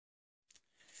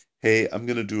Hey, I'm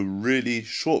gonna do a really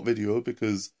short video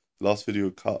because the last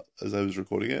video cut as I was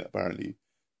recording it. Apparently,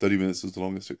 30 minutes is the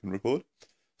longest it can record.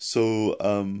 So,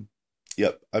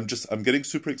 yep, I'm getting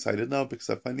super excited now because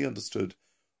I finally understood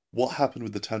what happened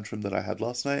with the tantrum that I had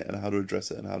last night and how to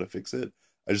address it and how to fix it.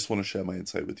 I just want to share my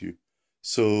insight with you.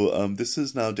 So, this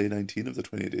is now day 19 of the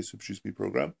 28-day Super Juice Me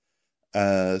program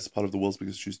as part of the world's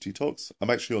biggest juice detox. I'm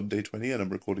actually on day 20 and I'm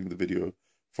recording the video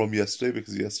from yesterday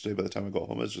because yesterday by the time I got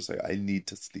home I was just like, I need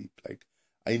to sleep. Like,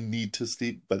 I need to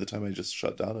sleep. By the time I just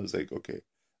shut down, I was like, okay,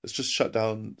 let's just shut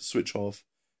down, switch off,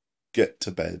 get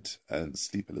to bed and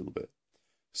sleep a little bit.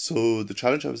 So the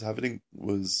challenge I was having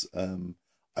was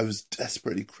I was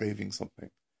desperately craving something.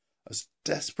 I was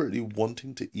desperately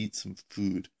wanting to eat some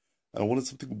food. And I wanted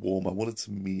something warm. I wanted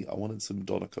some meat. I wanted some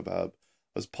doner kebab. I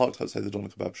was parked outside the doner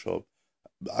kebab shop.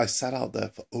 I sat out there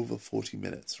for over 40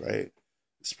 minutes, right?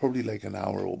 It's probably like an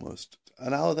hour almost.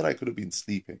 An hour that I could have been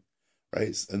sleeping,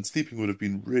 right? And sleeping would have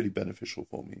been really beneficial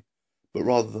for me. But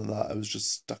rather than that, I was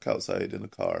just stuck outside in a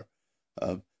car,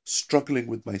 struggling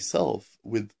with myself,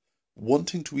 with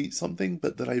wanting to eat something,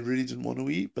 but that I really didn't want to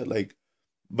eat. But like,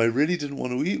 my really didn't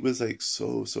want to eat was like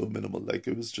so minimal. Like,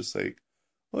 it was just like,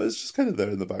 well, it's just kind of there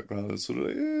in the background. It's sort of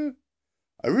like,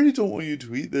 I really don't want you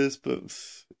to eat this, but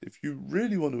if you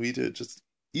really want to eat it, just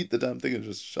eat the damn thing and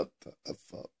just shut the F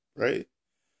up, right?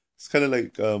 It's kind of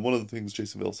like one of the things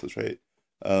Jason Bell says, right?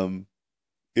 Um,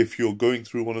 if you're going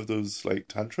through one of those like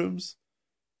tantrums,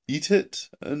 eat it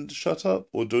and shut up,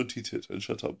 or don't eat it and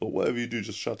shut up. But whatever you do,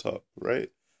 just shut up, right?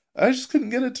 I just couldn't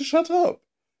get it to shut up.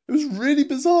 It was really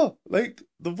bizarre. Like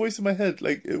the voice in my head,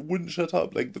 like it wouldn't shut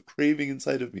up. Like the craving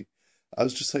inside of me. I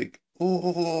was just like,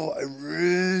 oh, I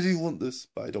really want this,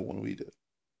 but I don't want to eat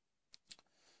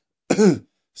it.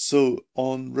 So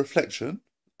on reflection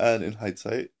and in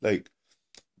hindsight, like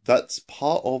that's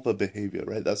part of a behavior,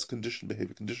 right? That's conditioned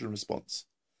behavior, conditioned response.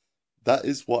 That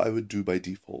is what I would do by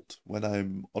default when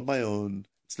I'm on my own,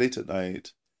 it's late at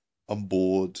night, I'm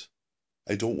bored,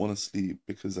 I don't want to sleep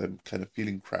because I'm kind of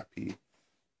feeling crappy,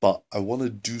 but I want to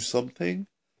do something.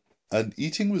 And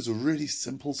eating was a really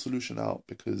simple solution out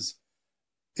because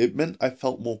it meant I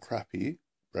felt more crappy,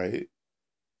 right?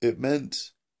 It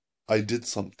meant I did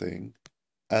something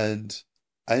and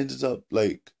I ended up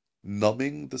like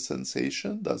numbing the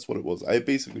sensation. That's what it was. I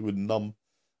basically would numb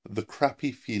the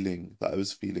crappy feeling that I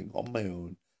was feeling on my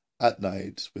own at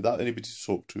night without anybody to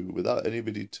talk to, without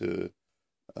anybody to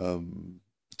um,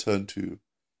 turn to,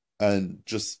 and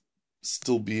just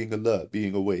still being alert,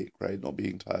 being awake, right? Not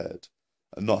being tired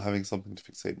and not having something to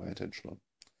fixate my attention on.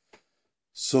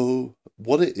 So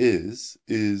what it is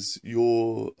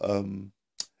you're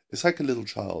it's like a little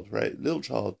child, right? Little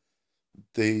child,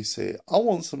 they say, I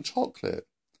want some chocolate.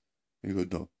 You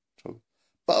go, no, chocolate.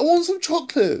 But I want some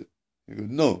chocolate. You go,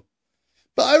 no.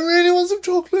 But I really want some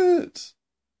chocolate.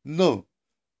 No.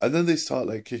 And then they start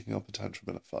like kicking up a tantrum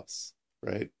and a fuss,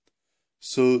 right?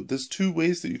 So there's two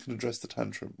ways that you can address the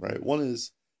tantrum, right? One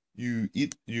is you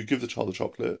give the child a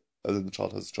chocolate, and then the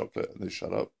child has a chocolate and they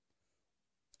shut up.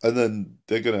 And then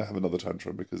they're gonna have another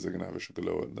tantrum because they're gonna have a sugar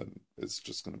low and then it's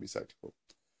just gonna be cyclical.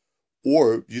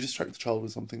 Or you distract the child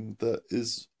with something that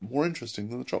is more interesting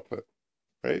than the chocolate,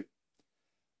 right?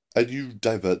 And you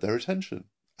divert their attention.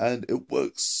 And it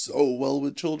works so well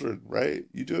with children, right?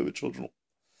 You do it with children.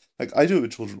 Like I do it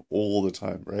with children all the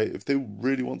time, right? If they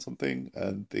really want something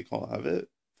and they can't have it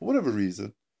for whatever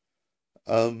reason,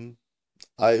 um,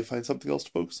 I find something else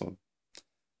to focus on.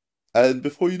 And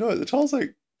before you know it, the child's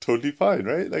like totally fine,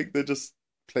 right? Like they're just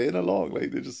playing along,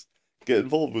 like they just get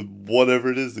involved with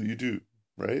whatever it is that you do,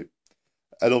 right?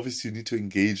 And obviously you need to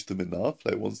engage them enough.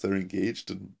 Like once they're engaged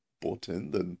and bought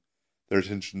in, then their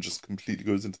attention just completely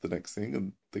goes into the next thing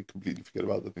and they completely forget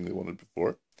about the thing they wanted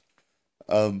before.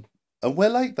 Um, and we're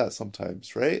like that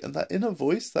sometimes, right? And that inner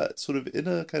voice, that sort of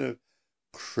inner kind of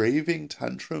craving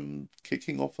tantrum,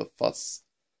 kicking off a fuss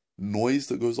noise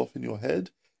that goes off in your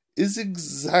head is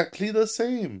exactly the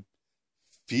same.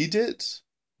 Feed it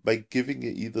by giving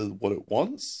it either what it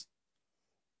wants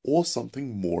or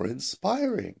something more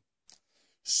inspiring.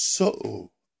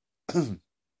 So,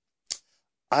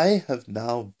 I have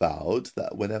now vowed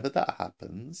that whenever that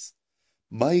happens,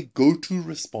 my go-to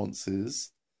response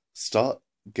is start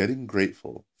getting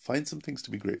grateful. Find some things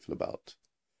to be grateful about,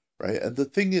 right? And the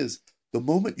thing is, the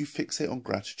moment you fixate on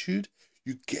gratitude,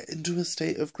 you get into a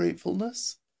state of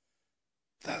gratefulness.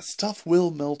 That stuff will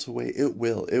melt away. It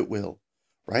will,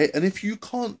 right? And if you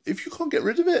can't get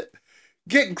rid of it,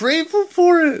 get grateful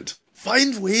for it.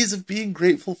 Find ways of being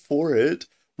grateful for it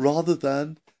rather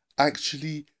than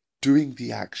actually doing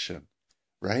the action,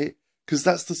 right? Because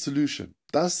that's the solution.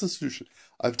 That's the solution.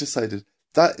 I've decided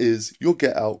that is your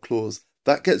get out clause.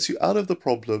 That gets you out of the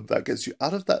problem, that gets you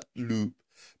out of that loop.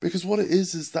 Because what it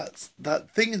is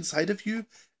that thing inside of you,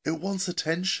 it wants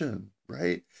attention,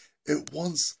 right? It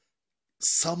wants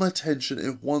some attention.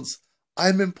 It wants,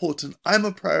 I'm important, I'm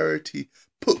a priority,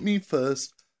 put me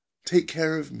first, take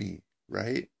care of me,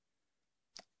 right?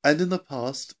 And in the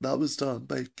past, that was done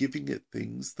by giving it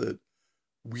things that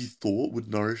we thought would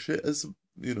nourish it as,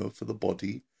 for the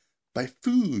body, by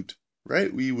food,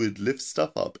 right? We would lift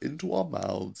stuff up into our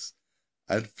mouths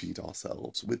and feed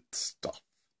ourselves with stuff.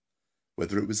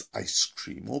 Whether it was ice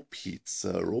cream or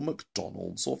pizza or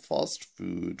McDonald's or fast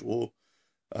food or,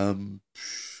 I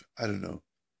don't know,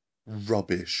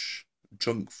 rubbish,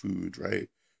 junk food, right?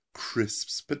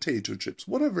 Crisps, potato chips,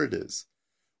 whatever it is.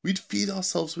 We'd feed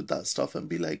ourselves with that stuff and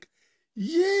be like,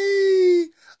 yay,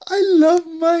 I love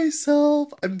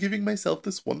myself. I'm giving myself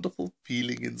this wonderful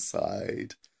feeling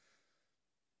inside.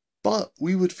 But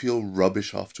we would feel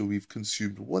rubbish after we've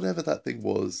consumed whatever that thing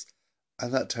was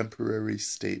and that temporary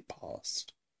state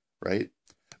passed, right?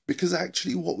 Because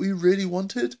actually what we really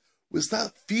wanted was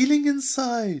that feeling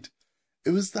inside. It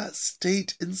was that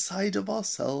state inside of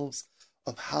ourselves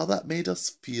of how that made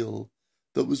us feel.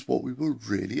 That was what we were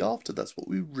really after. That's what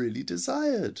we really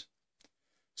desired.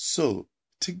 So,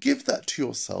 to give that to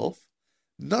yourself,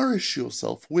 nourish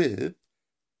yourself with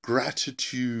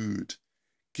gratitude.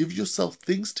 Give yourself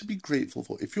things to be grateful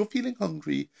for. If you're feeling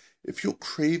hungry, if you're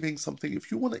craving something,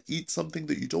 if you want to eat something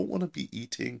that you don't want to be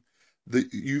eating,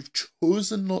 that you've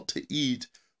chosen not to eat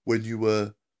when you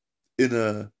were in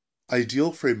an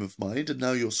ideal frame of mind and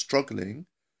now you're struggling,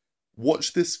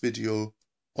 watch this video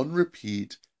on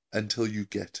repeat until you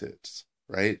get it,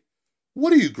 right?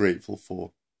 What are you grateful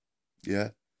for? Yeah?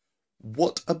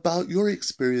 What about your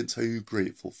experience are you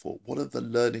grateful for? What are the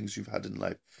learnings you've had in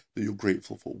life that you're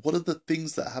grateful for? What are the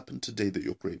things that happened today that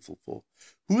you're grateful for?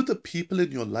 Who are the people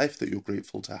in your life that you're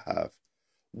grateful to have?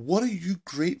 What are you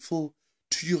grateful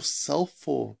to yourself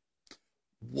for?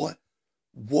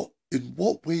 In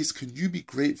what ways can you be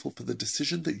grateful for the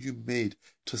decision that you made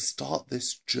to start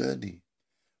this journey,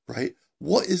 right?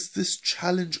 What is this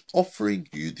challenge offering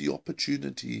you the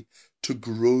opportunity to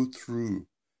grow through,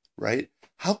 right?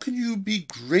 How can you be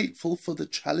grateful for the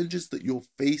challenges that you're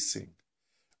facing,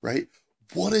 right?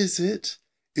 What is it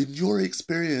in your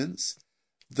experience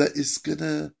that is going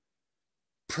to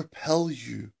propel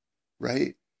you,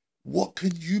 right? What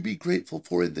can you be grateful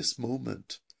for in this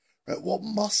moment, right? What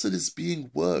muscle is being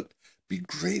worked? Be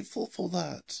grateful for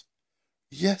that.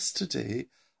 Yesterday,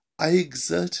 I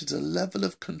exerted a level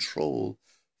of control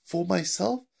for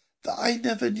myself that I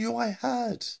never knew I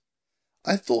had.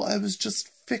 I thought I was just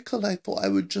fickle. I thought I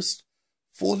would just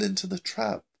fall into the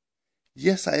trap.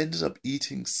 Yes, I ended up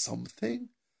eating something.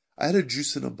 I had a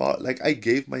juice in a bar. Like, I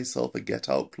gave myself a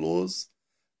get-out clause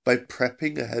by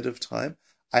prepping ahead of time.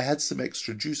 I had some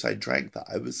extra juice. I drank that.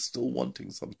 I was still wanting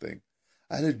something.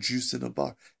 I had a juice in a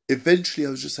bar. Eventually,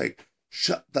 I was just like,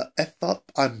 shut the F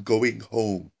up. I'm going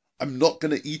home. I'm not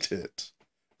going to eat it.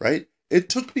 Right? It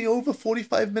took me over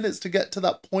 45 minutes to get to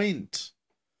that point.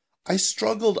 I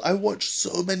struggled. I watched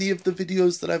so many of the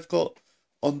videos that I've got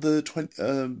on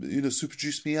the Super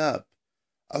Juice Me app.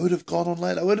 I would have gone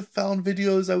online. I would have found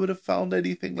videos. I would have found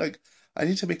anything. Like, I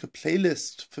need to make a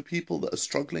playlist for people that are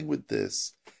struggling with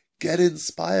this. Get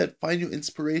inspired. Find your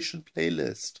inspiration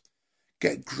playlist.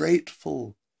 Get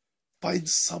grateful. Find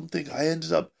something. And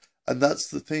that's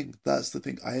the thing.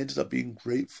 I ended up being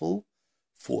grateful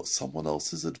for someone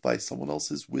else's advice, someone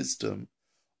else's wisdom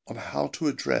on how to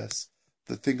address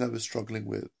the thing I was struggling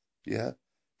with. Yeah?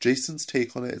 Jason's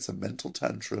take on it, it's a mental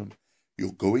tantrum.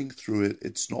 You're going through it.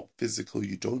 It's not physical.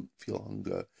 You don't feel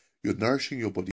hunger. You're nourishing your body.